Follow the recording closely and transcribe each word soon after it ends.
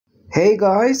Hey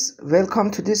guys, welcome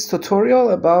to this tutorial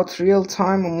about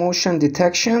real-time emotion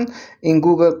detection in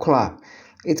Google Colab.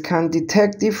 It can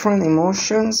detect different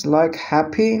emotions like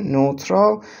happy,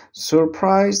 neutral,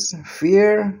 surprise,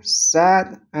 fear,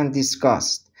 sad, and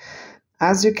disgust.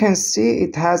 As you can see,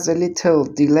 it has a little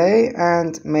delay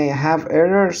and may have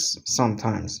errors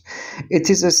sometimes. It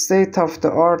is a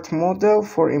state-of-the-art model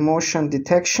for emotion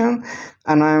detection,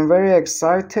 and I am very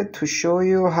excited to show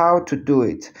you how to do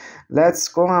it. Let's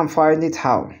go and find it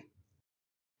how.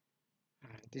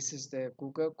 This is the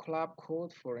Google Colab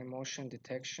code for emotion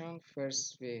detection.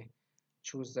 First, we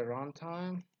choose the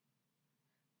runtime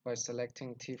by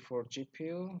selecting T for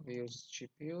GPU. We use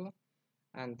GPU,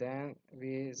 and then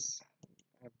we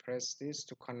press this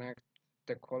to connect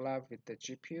the Colab with the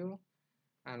GPU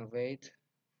and wait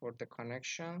for the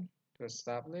connection to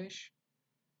establish.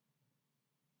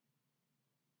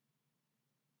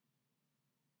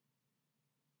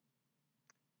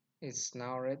 It's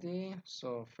now ready.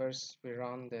 So first we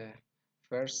run the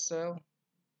first cell.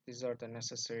 These are the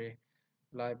necessary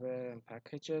library and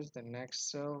packages. The next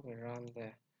cell, we run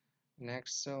the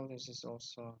next cell. This is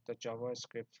also the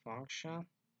JavaScript function.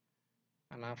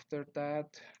 And after that,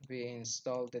 we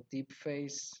install the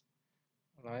DeepFace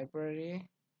library.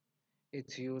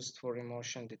 It's used for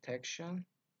emotion detection.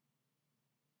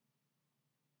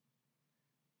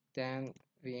 Then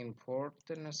we import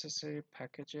the necessary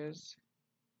packages.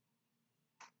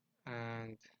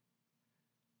 And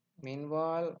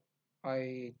meanwhile,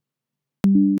 I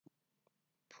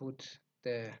put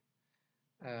the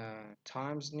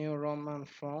Times New Roman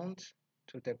font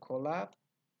to the Colab.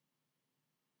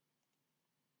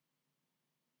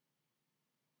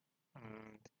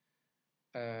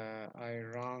 And I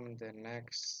run the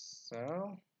next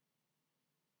cell.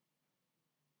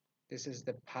 This is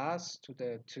the path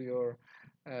to your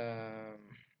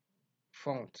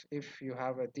font. If you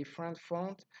have a different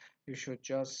font, you should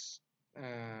just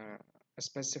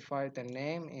specify the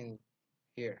name in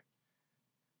here.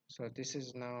 So this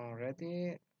is now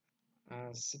ready.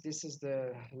 So this is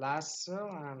the last cell,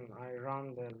 and I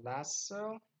run the last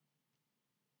cell.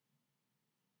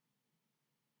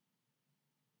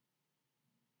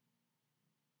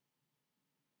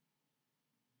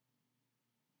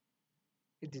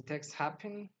 It detects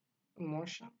happy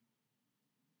emotion.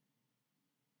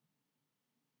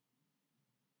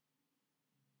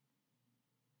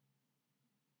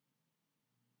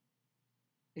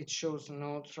 It shows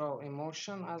neutral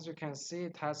emotion. As you can see,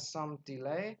 it has some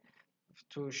delay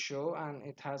to show, and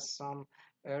it has some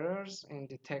errors in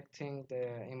detecting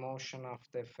the emotion of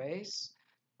the face.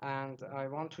 And I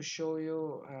want to show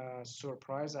you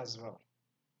surprise as well.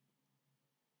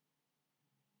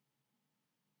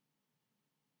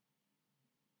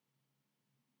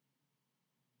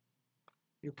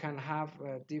 You can have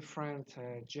different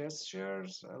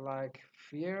gestures like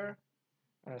fear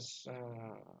as,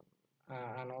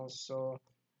 and also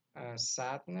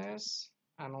sadness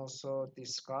and also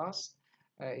disgust.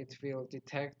 It will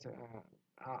detect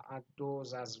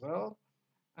those as well,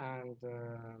 and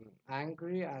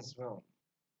angry as well.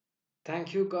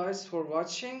 Thank you guys for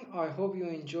watching. I hope you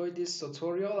enjoyed this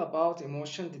tutorial about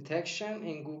emotion detection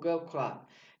in Google Colab.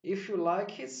 If you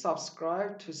like it,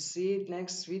 subscribe to see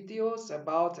next videos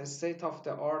about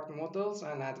state-of-the-art models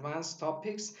and advanced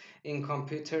topics in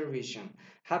computer vision.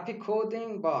 Happy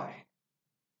coding, bye.